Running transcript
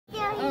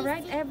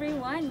Alright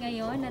everyone,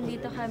 ngayon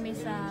nandito kami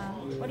sa,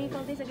 what do you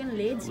call this again?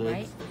 Lids,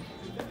 right?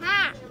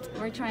 Hat.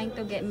 We're trying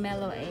to get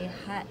Melo a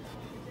hat.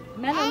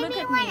 Melo, look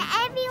at me.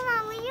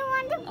 Everyone, when you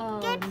want to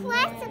get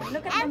plastic.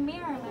 Look at the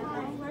mirror.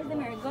 Where's the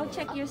mirror? Go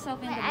check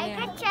yourself in the mirror. I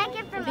can check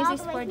it from This all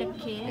is the for way the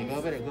here. kids.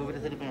 Go over to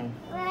the mirror.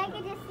 But I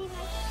can just see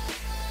my...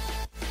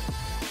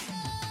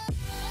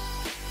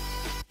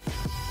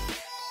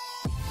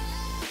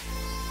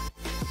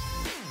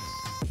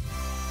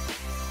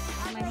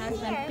 My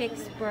husband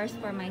picks first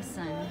for my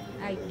son,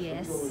 I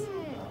guess.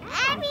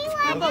 Everyone.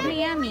 How about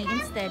Miami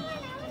instead?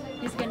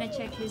 He's gonna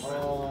check his...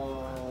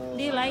 Do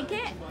you like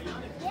it?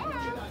 Yeah.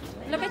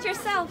 Look at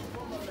yourself.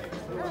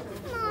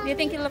 Do you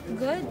think you look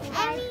good?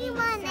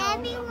 Everyone.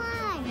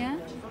 Yeah?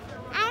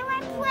 I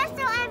want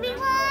pretzel,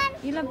 everyone.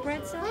 You love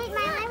pretzel? Wait,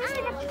 let me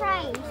see the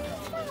price.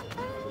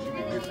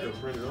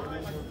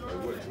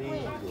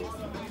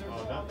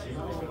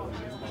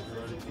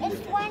 It's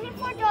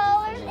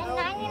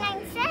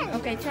 $24.99.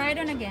 Okay, try it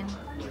on again.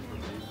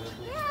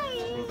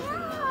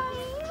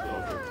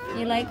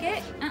 You like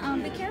it?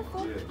 Be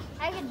careful.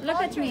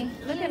 Look at me.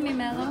 Look at me,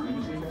 Melo.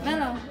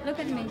 Melo, look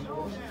at me.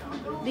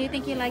 Do you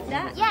think you like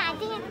that? Yeah, I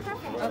think it's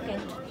perfect. Okay.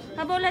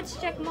 How about let's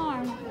check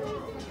more?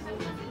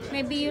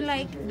 Maybe you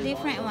like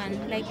different one,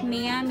 like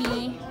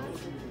Miami.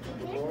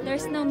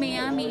 There's no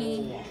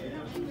Miami.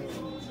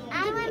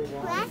 I want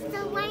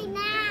pretzel right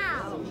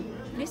now.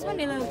 This one,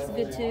 it looks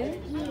good too.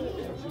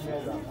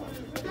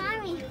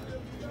 Mommy,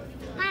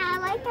 I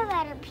like the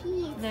letter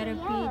P. Letter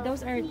P.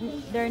 Those are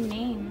their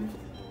name.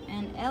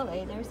 And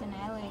LA, there's an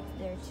LA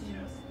there too.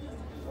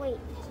 Wait,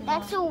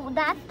 that's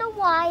the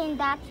Y and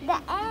that's the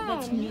N.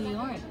 That's New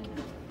York.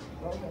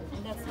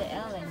 And that's the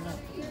L and the...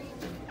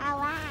 Oh,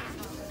 wow.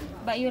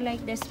 But you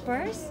like the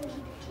Spurs?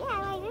 Yeah,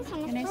 I like this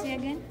one. Can I see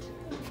again?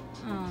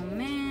 Oh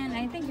man,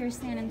 I think you're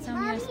standing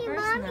somewhere Mommy, Spurs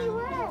Mommy, now.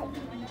 look.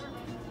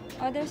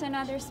 Oh, there's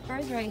another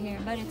Spurs right here,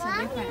 but it's a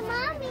Mommy, different one.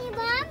 Mommy.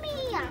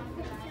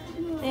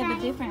 They have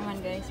a different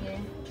one, guys, here.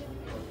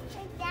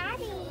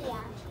 Daddy.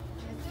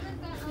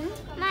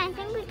 Mom, I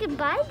think we could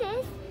buy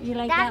this. You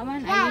like that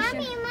one? Yeah, Are you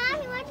Mommy, sure?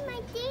 Mommy, what's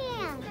my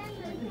dance?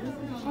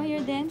 Oh,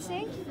 you're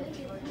dancing?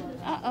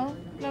 Uh-oh,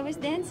 Chloe's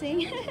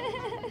dancing.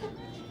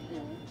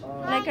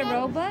 Like a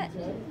robot?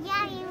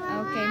 Yeah, you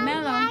want Okay,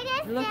 Melo,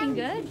 looking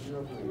good?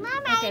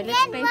 Mama, Okay,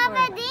 let's pay for it.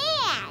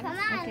 Come on,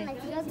 Okay.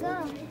 let's go.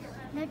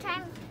 No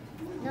time.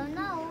 No.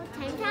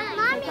 Time.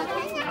 Mommy,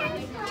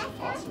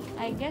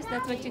 I guess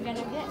that's what you're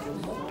gonna get.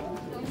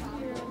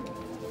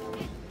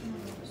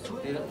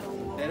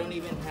 They don't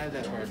even have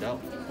that for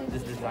adult.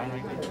 This design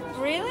right there.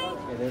 Really?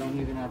 Yeah, they don't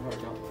even have for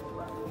adult.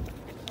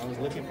 I was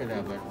looking for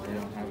that, but they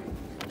don't have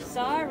it.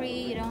 Sorry,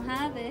 you don't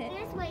have it.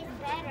 this way's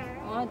better.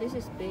 Oh, this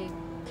is big.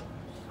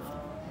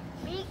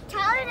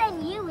 Taller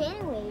than you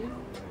anyway.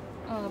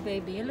 Oh,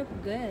 baby, you look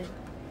good.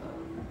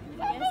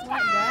 Guess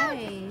what,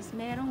 guys?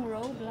 Merong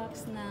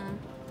Roblox na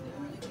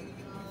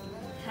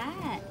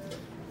hat.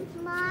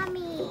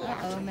 Mommy.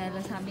 Uh-oh,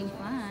 Melo's having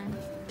fun.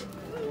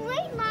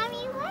 Wait,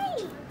 Mommy,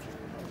 wait.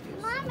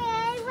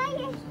 Mommy,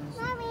 Mommy,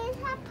 is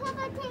how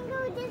Papa Tango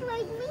just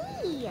like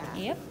me?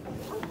 Yep.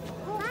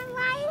 Mom,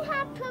 why you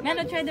have Papa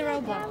Melo, try the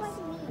Tango Roblox. like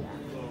me?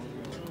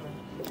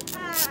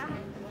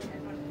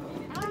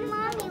 Oh,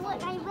 Mommy,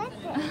 what I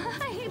ripped it.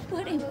 He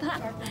put it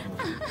back.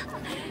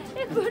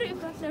 He put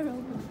it back the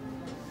Roblox.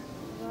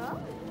 Well,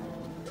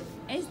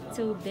 It's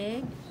too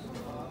big.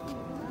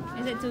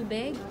 Is it too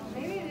big?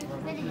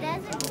 but it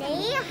doesn't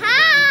say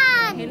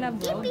hi. He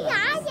loves Roblox.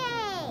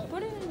 Yippee-yi-yay.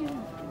 Put it in your...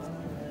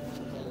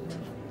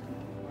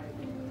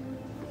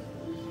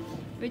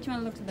 Which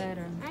one looks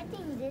better? I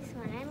think this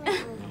one. I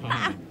like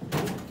Roblox.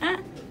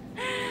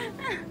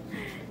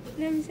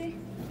 Let me see.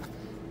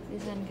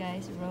 This one,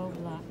 guys,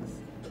 Roblox.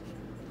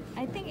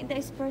 I think the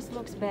Spurs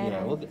looks better.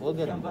 Yeah, we'll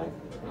get them both.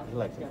 You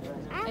like it.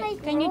 I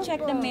like Can you check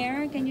the Roblox.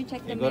 mirror? Can you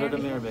check the Go mirror? to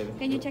the mirror, baby.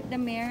 Can you check the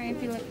mirror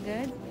if you look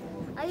good?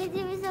 Oh, you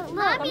give me some. Come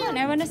Mommy, on,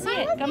 I want to see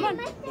it. Come on.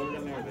 Go to the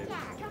mirror, baby.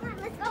 Come on,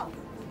 let's go.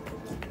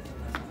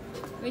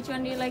 Which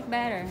one do you like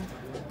better?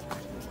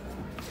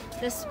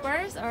 The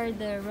Spurs or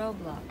the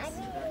Roblox?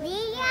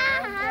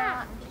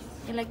 Yeah.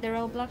 You like the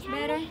Roblox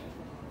better?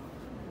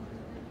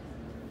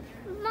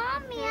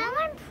 Mommy, I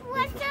want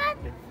pretzel.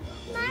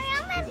 Mommy, I He's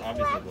want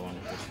obviously pretzel. going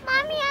with this.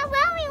 Mommy, I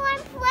really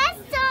want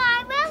pretzel. I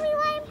really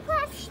want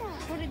pretzel.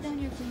 Put it down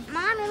your feet.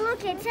 Mommy,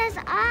 look, it says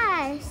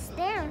us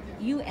there.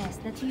 US,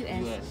 that's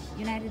US. US.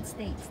 United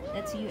States,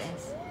 that's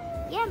US.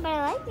 Yeah, but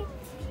I like it.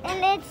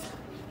 And it's,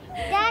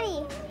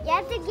 Daddy, you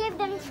have to give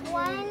them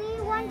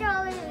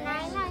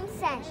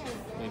 $21.99.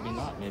 Maybe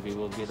not. Maybe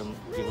we'll give them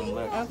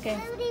less. Okay.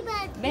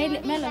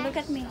 Melo, look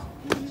at me.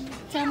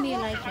 Tell me you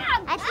like it.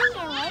 I think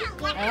I like it.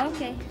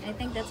 Okay, I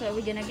think that's what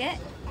we're gonna get.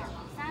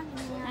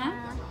 Huh?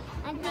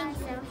 I think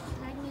so.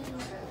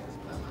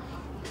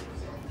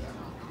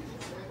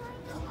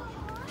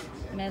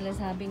 Melo's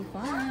having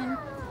fun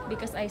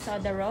because I saw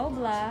the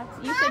Roblox.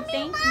 You should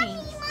thank me.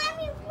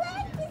 Mommy,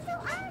 what? It's so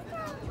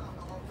awesome.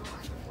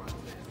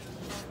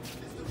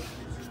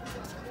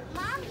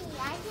 Mommy,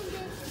 I can do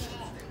it.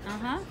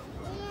 Uh-huh. And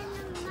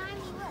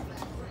Mommy, look.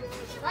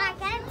 Well, I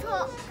can't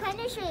talk.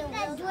 show you.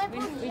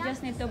 We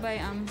just need to buy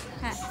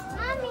hat.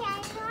 Mommy, I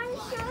want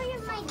to show you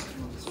my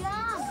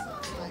job.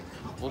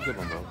 We'll give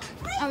them both.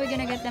 Are we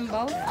gonna get them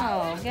both?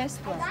 Oh, guess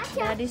what?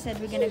 Daddy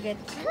said we're gonna get.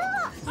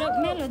 Look,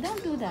 Melo,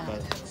 don't do that.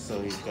 But,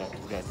 so he's got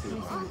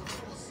two.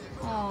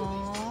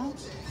 Oh.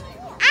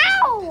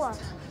 Ow!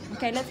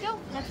 Okay, let's go.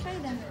 Let's try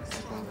them.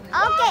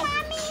 Okay.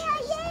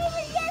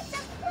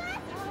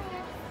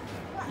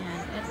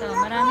 Yan, ito.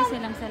 Marami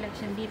silang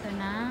selection dito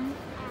ng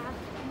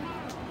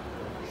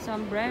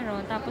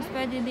sombrero. Tapos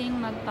pwede ding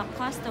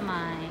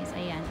magpa-customize.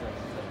 Ayan.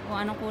 Kung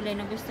anong kulay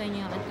na gusto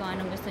nyo at kung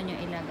anong gusto nyo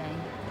ilagay.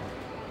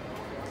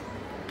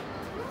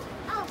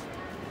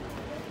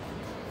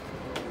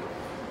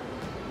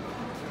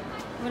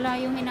 Wala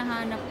yung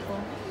hinahanap ko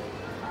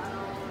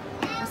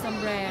na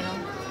sombrero.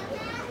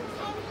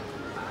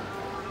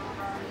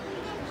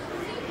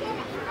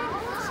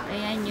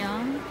 Ayan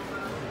yung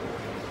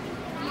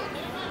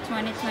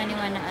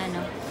 2021 na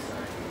ano,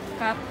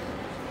 cup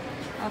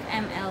of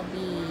MLB.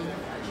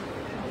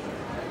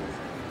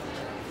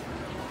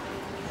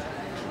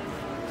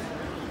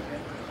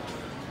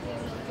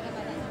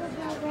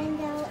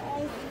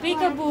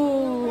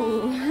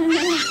 Peekaboo!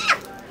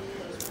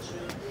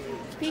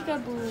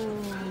 Peekaboo!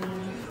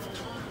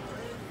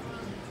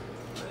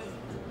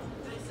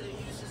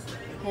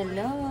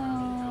 Hello,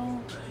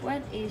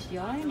 what is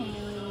your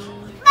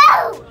name?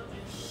 Boo!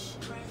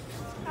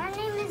 Her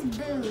name is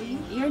Boo.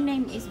 Your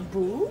name is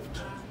Boo?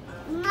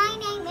 My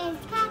name is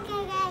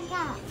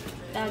Kakagaga.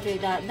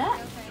 Da-da-da-da?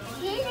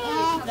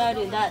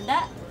 Da-da-da-da?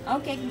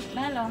 Okay,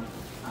 Melo,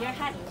 your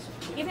hat.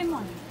 Give him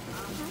one.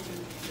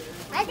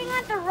 I think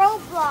on the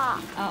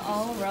Roblox.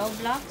 Uh-oh,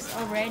 Roblox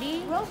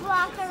already?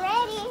 Roblox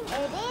already.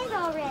 It is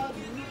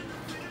already.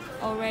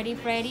 Already,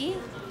 Freddy?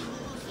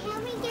 Can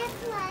we get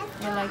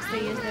left? He likes to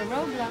use the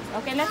Roblox.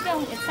 Okay, let's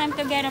go. It's time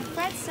to get a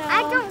pretzel.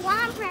 I don't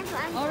want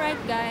pretzel. Alright,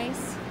 guys.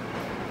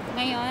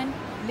 Ngayon,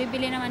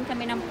 bibili naman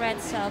kami ng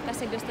pretzel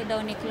kasi gusto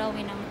daw ni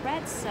Chloe ng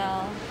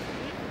pretzel.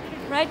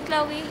 Right,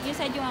 Chloe? You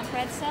said you want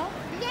pretzel?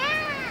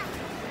 Yeah.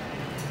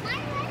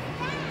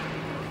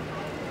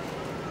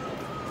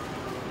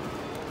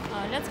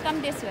 Oh, let's come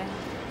this way.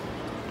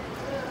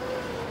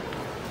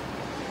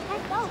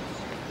 Let's go.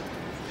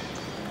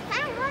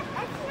 I want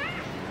a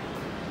snack.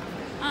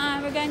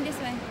 We're going this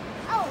way.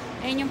 Oh.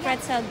 Ayun yung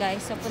pretzel,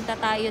 guys. So, punta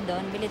tayo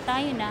doon. Bili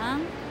tayo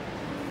ng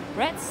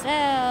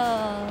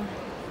pretzel.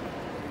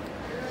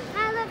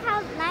 Look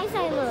how nice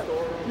I look.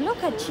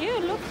 Look at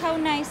you. Look how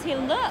nice he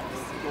looks.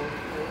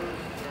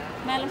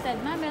 Melo said,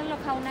 Mommy,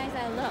 look how nice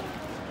I look.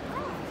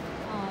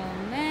 Oh,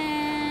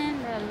 man.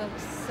 That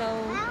looks so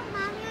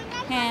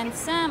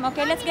handsome.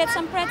 Okay, let's get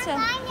some pretzel.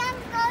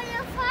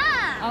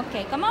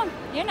 Okay, come on.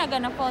 You're not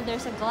gonna fall.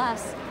 There's a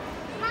glass.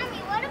 Mommy,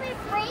 what if we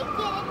break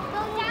it and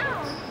go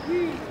down?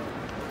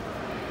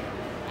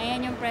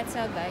 Ayan yung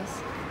pretzel,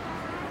 guys.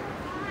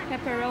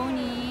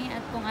 Pepperoni at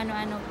kung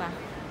ano-ano pa.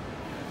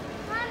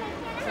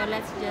 So,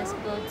 let's just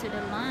go to the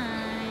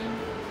line.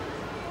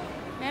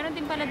 Meron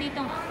din pala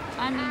ditong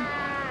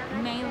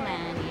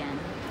mainland. Yan.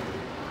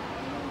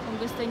 Kung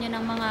gusto nyo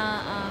ng mga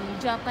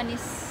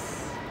Japanese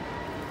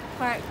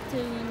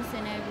cartoons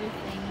and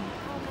everything.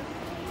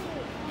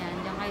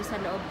 Yan, diyan kayo sa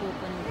loob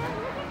pupunta.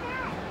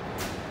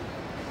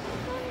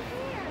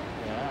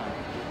 Yeah.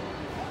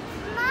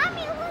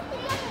 Mommy, look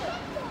at it.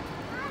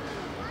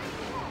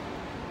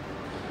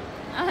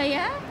 Oh,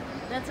 yeah?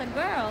 That's a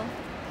girl.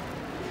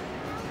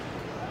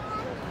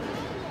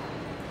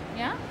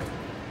 Yeah?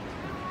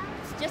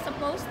 It's just a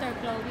poster,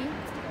 Chloe.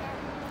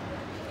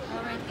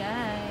 Alright,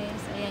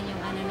 guys. Ayan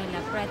yung ano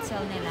nila,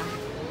 pretzel nila.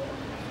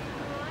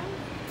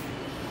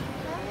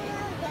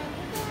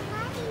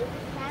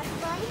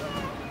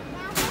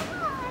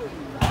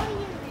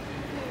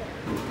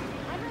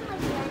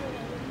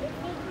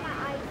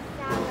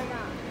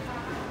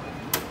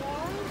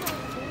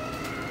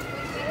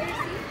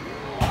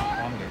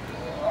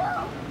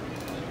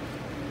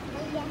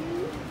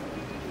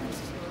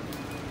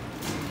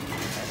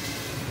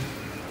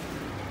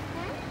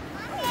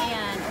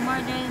 Ayan,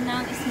 umorder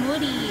ng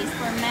smoothies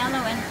for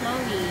Melo and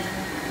Chloe.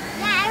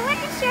 Yeah, I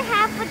want to share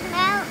half with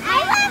Mel. I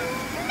love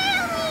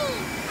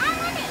Melly. I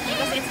want to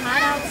Because it's hot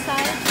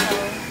outside, so...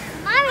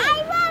 Mommy,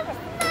 I love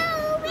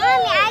Melly.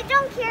 Mommy, I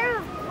don't care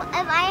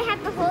if I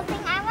have the whole thing.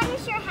 I want to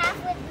share half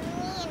with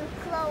me and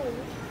Chloe.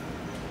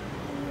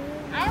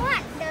 I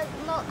want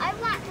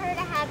her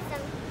to have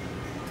some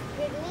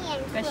with me and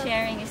Chloe. Because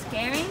sharing is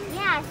caring?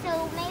 Yeah,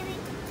 so maybe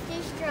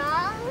two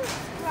straws,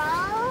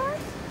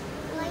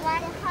 like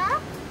one cup.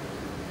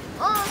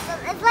 Oh, so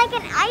it's like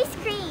an ice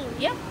cream.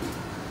 Yep.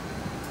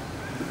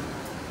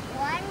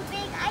 One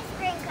big ice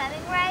cream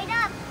coming right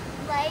up.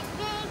 Like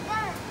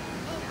bigger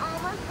and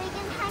almost big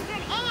as 100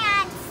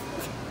 ants.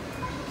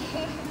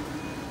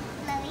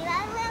 Lily,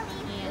 lily.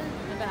 Ayan,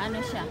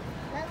 nag-ano siya.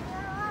 Lily.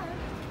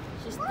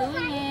 She's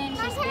doing it.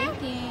 She's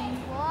baking.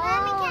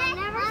 Mommy, can I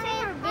never say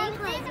her big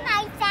like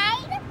my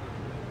side?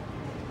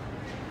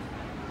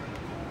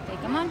 Okay,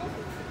 come on.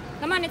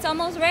 Come on, it's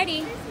almost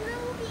ready. This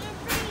movie is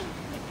ready.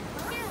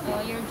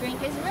 Oh, your drink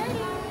is ready.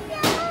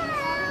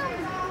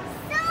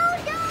 So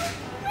don't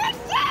push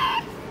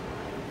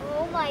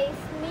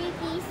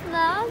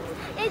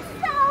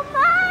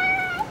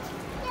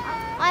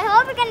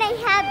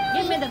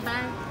Give me the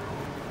bag.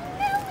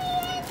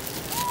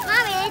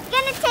 Mommy, it's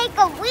gonna take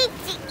a week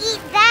to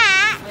eat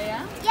that. Oh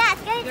yeah? Yeah,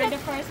 it's gonna You're take.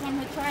 the first one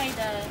who tried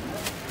the...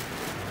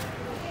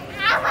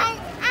 I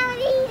want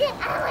to eat it.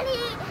 I want to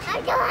eat.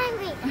 I'm so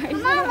hungry. Are you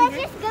Mom, let's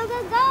hungry? just go.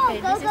 Okay,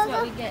 Go, this go, is go.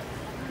 what we get.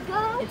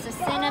 Go. It's a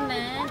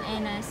cinnamon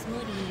and a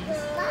smoothies.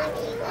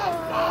 Mommy,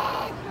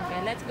 listen.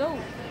 Okay, let's go.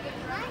 Mommy,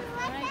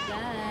 Alright listen.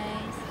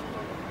 guys.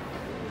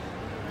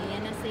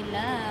 Ayan na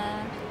sila.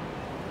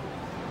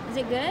 Is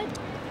it good?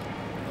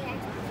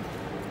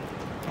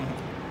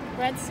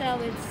 Pretzel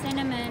with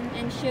cinnamon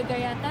and sugar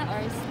yata, or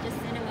is just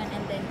cinnamon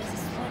and then this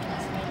is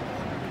smoothies, right?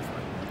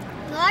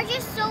 Yours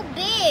is so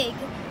big.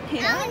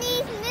 Yeah. I want to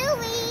eat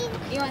smoothies.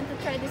 You want to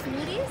try the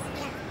smoothies?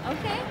 Yeah.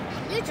 Okay.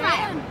 You try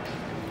it. on.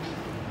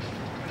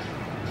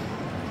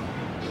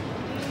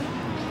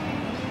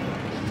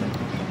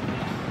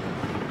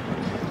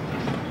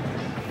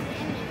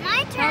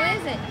 My turn. How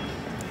is it?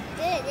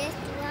 Good. It's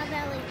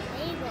strawberry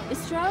flavor.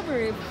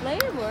 Strawberry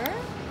flavor.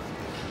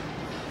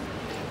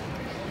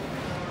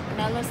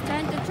 Melo's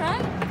turn to try.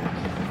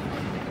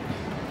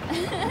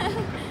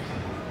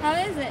 How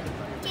is it?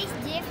 Tastes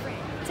different.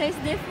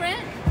 Tastes different?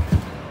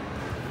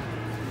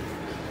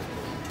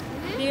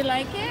 Do you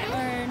like it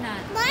or not?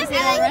 Mom, Is it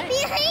I alright?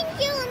 behind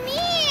you,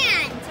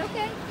 man. It's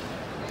okay.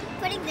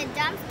 Putting the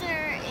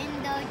dumpster in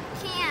the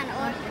can,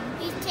 or Okay.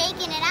 he's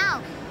taking it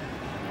out.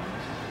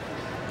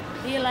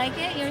 Do you like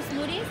it, your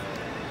smoothies?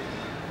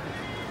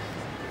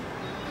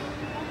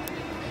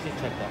 Just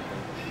check that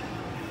first.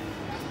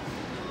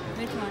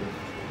 Which one?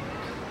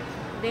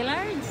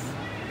 Dillard's?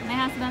 My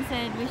husband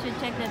said we should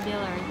check the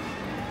Dillard's.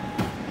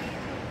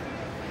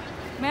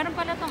 Meron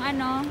pala tong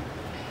ano,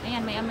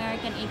 ayan, may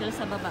American Eagle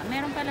sa baba.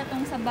 Meron pala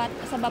tong sa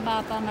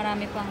baba pa,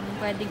 marami pang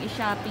pwedeng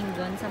i-shopping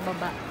doon sa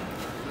baba.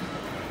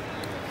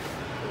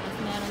 Tapos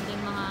meron din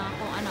mga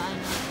kung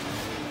ano-ano.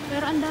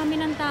 Pero ang dami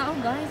ng tao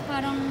guys,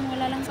 parang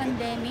wala lang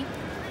pandemic.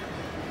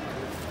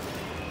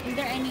 Is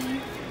there any...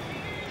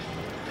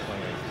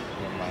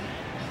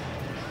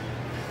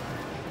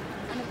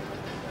 Ano?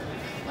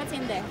 What's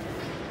in there?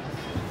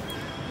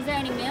 Is there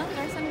any milk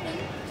or something?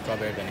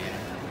 Strawberry banana.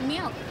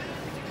 Milk?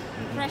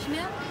 Fresh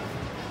milk?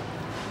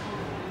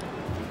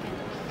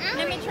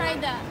 Let me try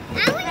the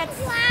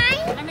pretzel.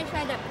 Let me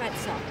try the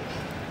pretzel.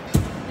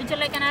 Would you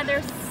like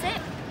another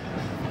sip?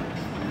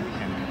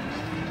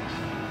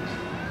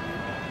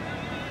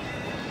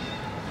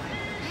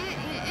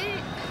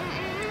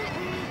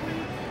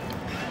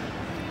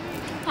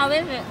 How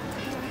is it?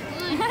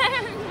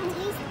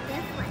 Tastes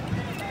different.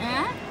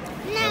 Yeah?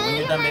 When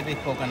you're done, maybe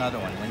poke another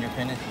one. When you're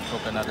finished, you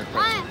poke another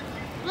pretzel.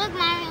 Look,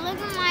 Mommy, look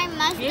at my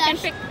mustache. You can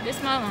pick the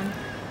small one.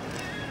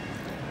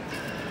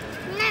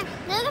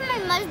 Look at my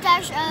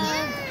mustache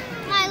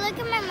look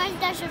at my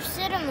mustache of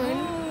cinnamon.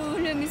 Ooh,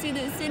 let me see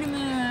the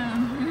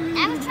cinnamon.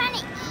 I was trying to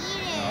eat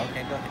it. Oh,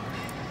 okay, go ahead.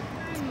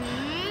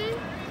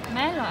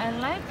 Melo, I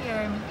like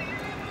your...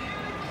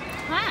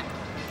 Huh?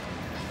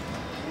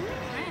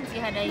 Friends,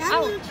 you had a...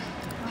 Mommy. Ouch!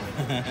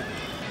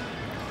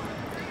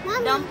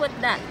 Mommy, Don't put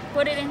that.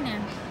 Put it in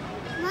there.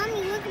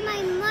 Mommy, look at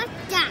my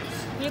mustache.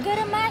 You got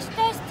a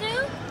mustache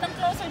too? Come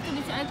closer to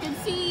this. I can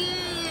see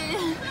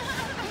it.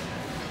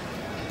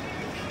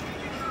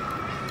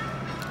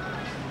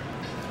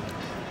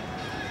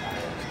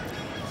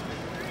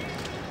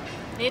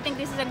 Do you think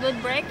this is a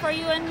good break for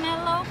you and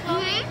Melo?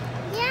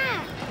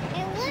 Yeah,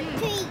 I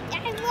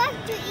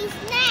love to eat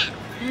snacks.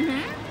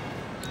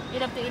 You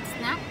love to eat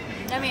snack?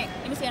 Let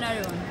me see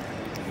another one.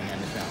 Ganyan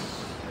na siya.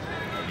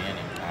 Ganyan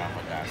eh.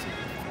 Nakakapag-asin.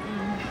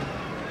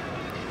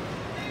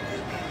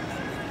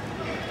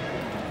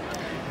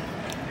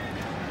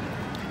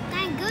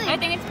 Kind good. I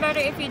think it's better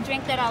if you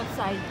drink that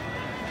outside.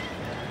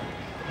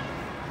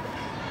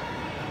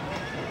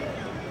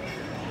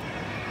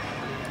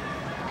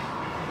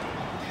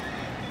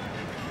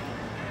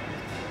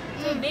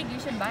 Too big, you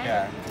should buy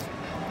Yeah. it.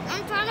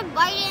 I'm trying to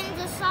bite it in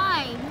the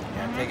side.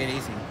 Yeah, take it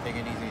easy. Take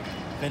it easy.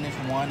 Finish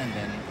one and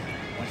then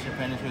once you're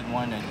finished with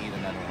one, then eat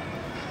another one.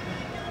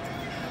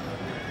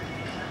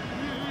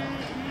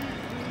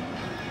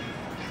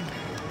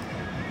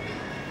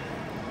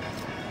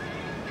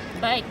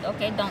 Bite,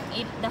 okay? Don't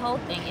eat the whole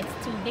thing. It's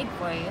too big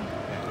for you.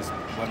 Yeah, just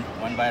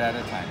one bite at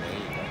a time. There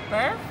you go.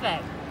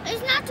 Perfect.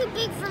 It's not too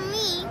big for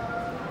me.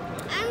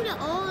 I'm the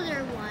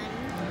older one.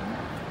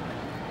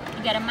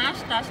 You got a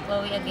mustache,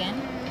 Chloe, again.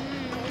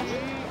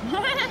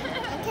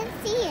 I can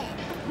see it.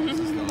 This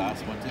is the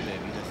last one too,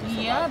 baby. This is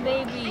the Yeah, last one.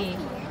 baby.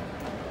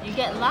 You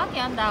get lucky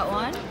on that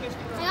one.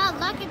 I got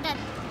lucky that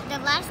the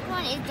last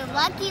one is the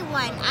lucky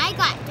one. I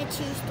got to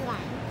choose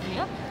one.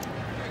 Yep.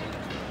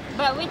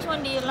 But which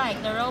one do you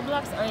like? The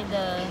Roblox or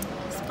the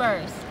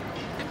Spurs?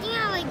 I think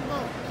I like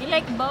both. You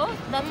like both?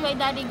 That's why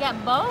Daddy got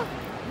both?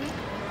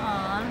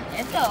 Aw,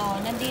 ito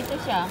oh, nandito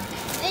siya.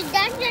 It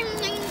doesn't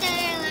mean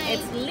that like.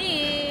 It's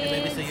Hey,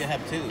 baby, so lit. you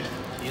have two.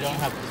 You don't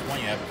have just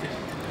one, you have two.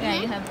 Yeah,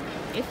 you have,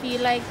 if you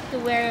like to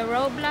wear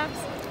Roblox,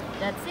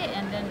 that's it.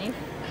 And then if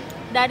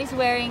Daddy's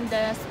wearing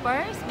the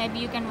Spurs, maybe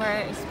you can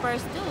wear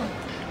Spurs too.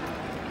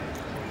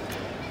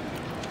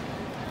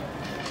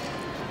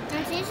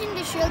 I'm tasting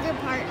the sugar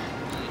part.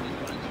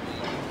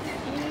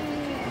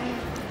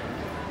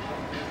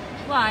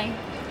 Why?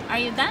 Are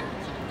you done?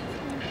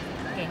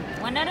 Okay,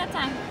 one at a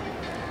time.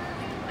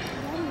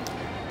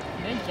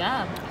 Good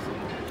job.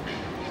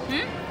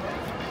 Hmm?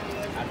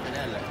 After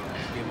that, like,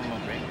 give them a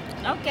break.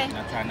 Okay.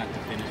 Now try not to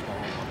finish the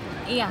whole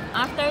book. Yeah,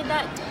 after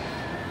that,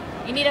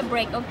 you need a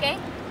break, okay?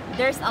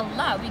 There's a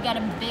lot. We got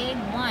a big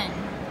one.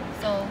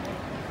 So,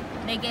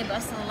 they gave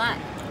us a lot.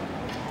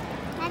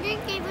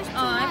 Daddy gave us too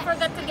Oh, I much.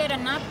 forgot to get a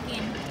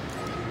napkin.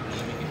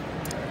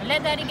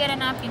 Let Daddy get a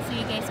napkin so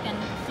you guys can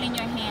clean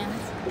your hands.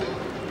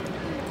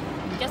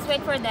 Just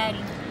wait for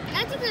Daddy.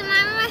 That's because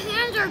my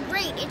hands are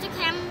great. It's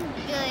okay, I'm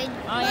good.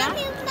 Oh, yeah?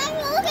 Mommy,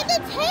 look at the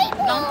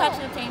table. Don't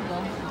touch the table.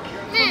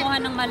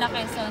 Kumuha ng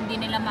malaki so hindi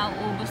nila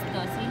mauubos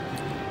to. See?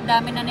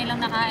 Dami na nilang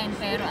nakain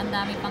pero ang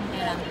dami pang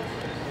tira. This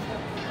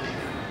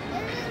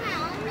is my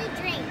only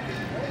drink.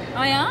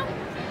 Oh, yeah?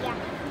 Yeah.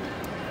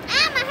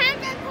 Ah, my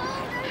hands are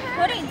cold.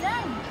 Put it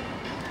down.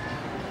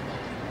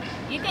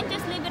 You can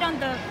just leave it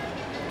on the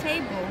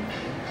table.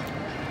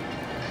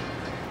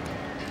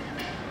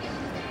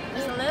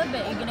 Just a little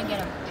bit. You're gonna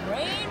get a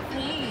brain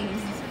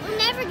freeze. We'll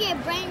never get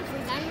brain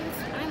freeze.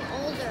 I'm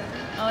older.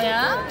 Oh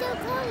yeah? Too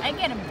cold. I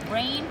get a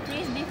brain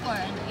freeze before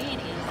and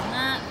it is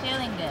not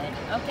feeling good.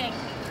 Okay.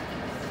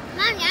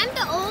 Mommy, I'm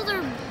the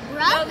older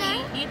brother. Chloe,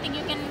 do you think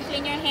you can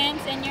clean your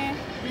hands and your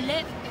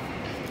lip?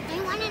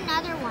 I want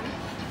another one.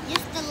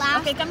 Just the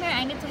last. Okay, come here.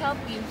 I need to help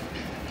you.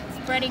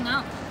 Spreading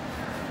out.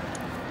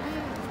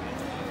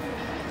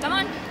 Come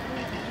on.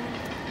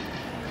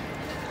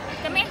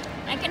 Come here.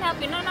 I can help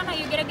you. No,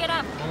 you gotta get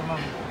up. Hey,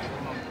 Mom.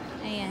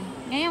 Ayan.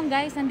 Ngayon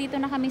guys, nandito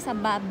na kami sa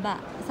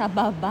baba. Sa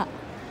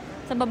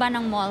baba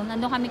ng mall.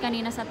 Nandun kami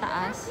kanina sa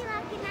taas.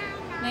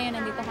 Ngayon,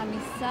 nandito kami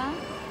sa...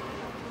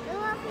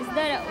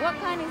 what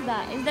kind is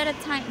that? Is that a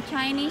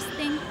Chinese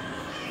thing?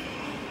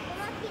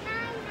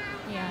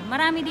 Yeah.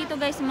 Marami dito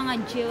guys,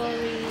 mga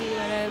jewelry,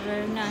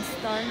 whatever na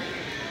store.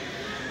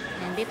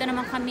 Ayan, dito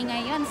naman kami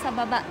ngayon sa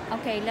baba.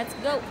 Okay, let's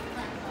go.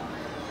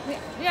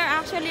 We are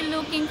actually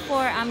looking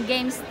for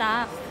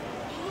GameStop.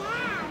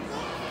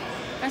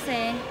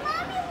 Kasi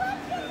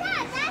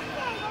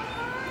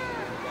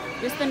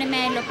gusto ni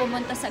Melo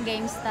pumunta sa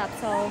GameStop.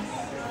 So,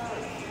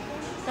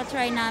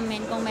 try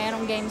namin kung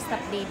mayroong GameStop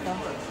dito.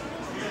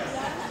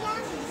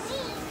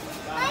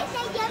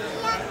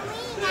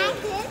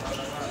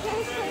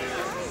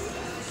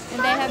 And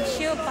they have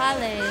shoe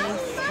polish.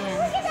 Ayan.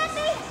 Look at that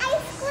big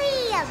ice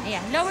cream.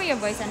 Ayan, lower your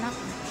voice, anak.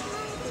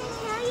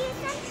 Tell you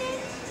something.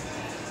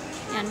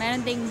 Ayan,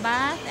 meron ding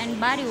Bath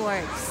and Body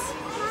Works.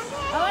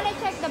 I wanna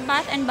check the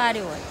Bath and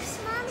Body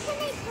Works. Mom, can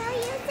I tell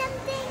you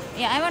something?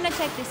 Yeah, I wanna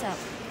check this out.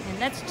 And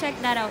let's check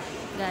that out,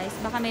 guys.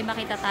 Baka may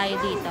makita tayo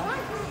dito.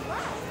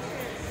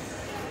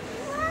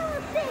 Wow,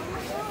 big.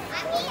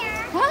 I'm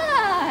here.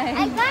 Hi!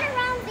 I got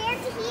around there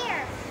to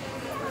here.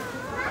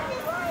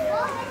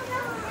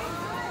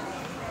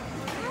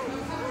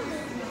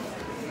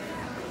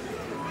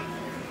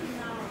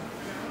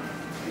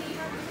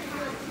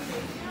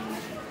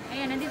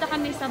 Ayan, nandito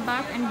kami sa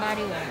Bath and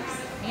Body Works.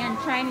 Ayan,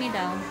 try me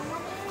daw.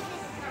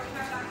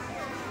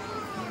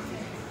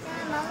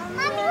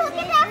 Mommy, look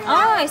at that.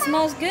 Oh, it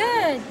smells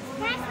good.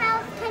 Can I smell?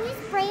 Can you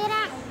spray it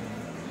out?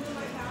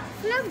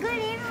 Smells good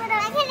everywhere. Can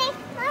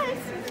I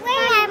spray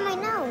it out my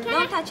nose?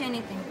 Don't touch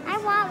anything. I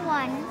want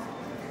one.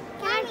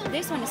 Can I?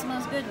 This one, it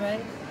smells good, right?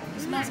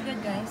 It smells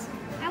good, guys.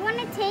 I want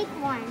to take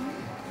one.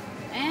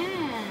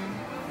 And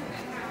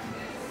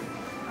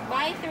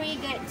buy 3,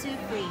 get 2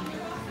 free.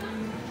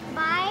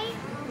 Buy.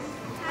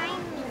 Try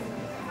me.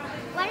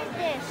 What is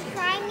this?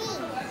 Try me.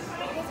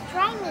 It's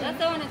try me. That's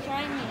the one to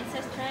try me. It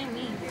says try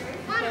me.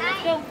 Mom, Okay,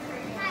 let's go.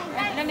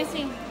 I- Let me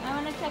see. I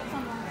want to check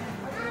some more.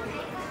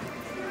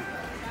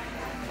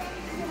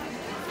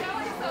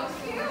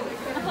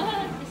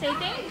 Say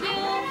thank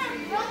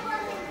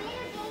you.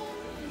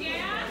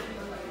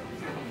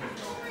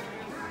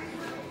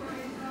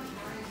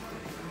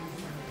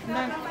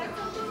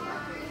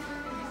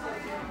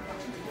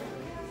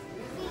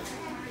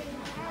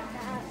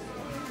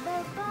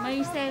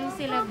 May sale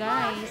sila,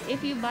 guys.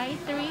 If you buy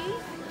 3,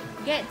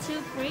 get 2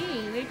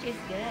 free, which is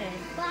good.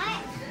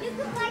 But you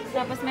could buy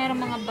Tapos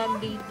meron mga bag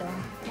dito.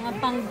 Mga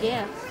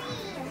pang-gift.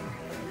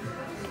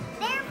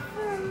 they're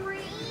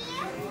free.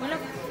 Wala.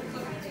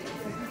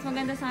 Mas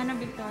maganda sana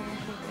Victoria's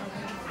Secret.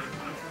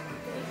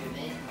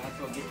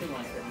 Also, get you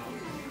one for Mom.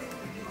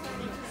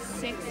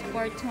 6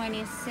 for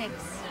 26.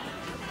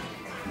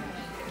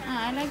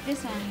 I like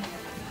this one.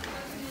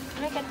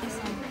 Look at this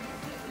one.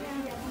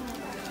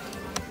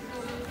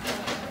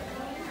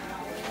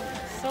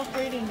 So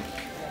pretty.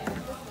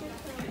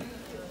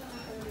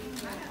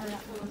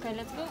 Okay,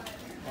 let's go.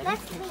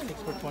 Let's see.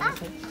 6 for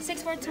 26.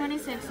 6 for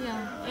 26,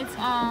 yeah. It's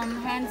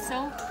hand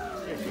soap.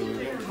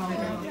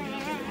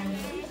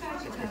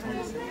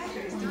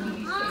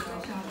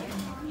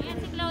 Ayan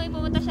si Chloe,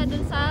 pumunta siya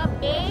dun sa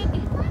big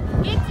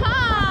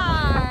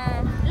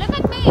guitar. Look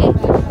at me.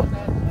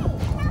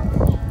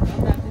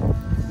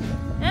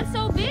 That's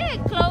so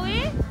big,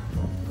 Chloe.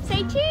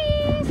 Say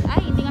cheese.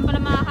 Ay, hindi nga pala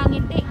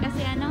makakangiti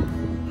kasi ano,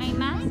 may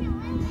mask.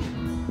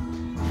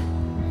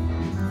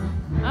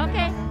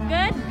 Okay,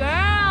 good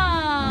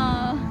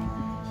girl.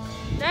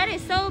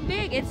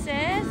 Music, it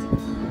says.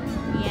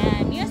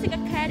 Yeah, Music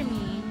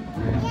Academy.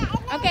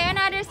 Yeah, Okay,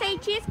 another. Say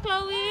cheese,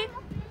 Chloe.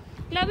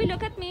 Chloe,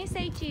 look at me.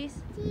 Say cheese.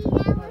 see, that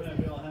was All right,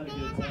 we all had a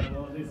good time.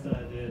 Well, at least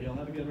I did. You'll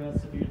have a good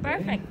rest of your day.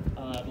 Perfect.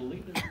 I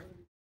believe it's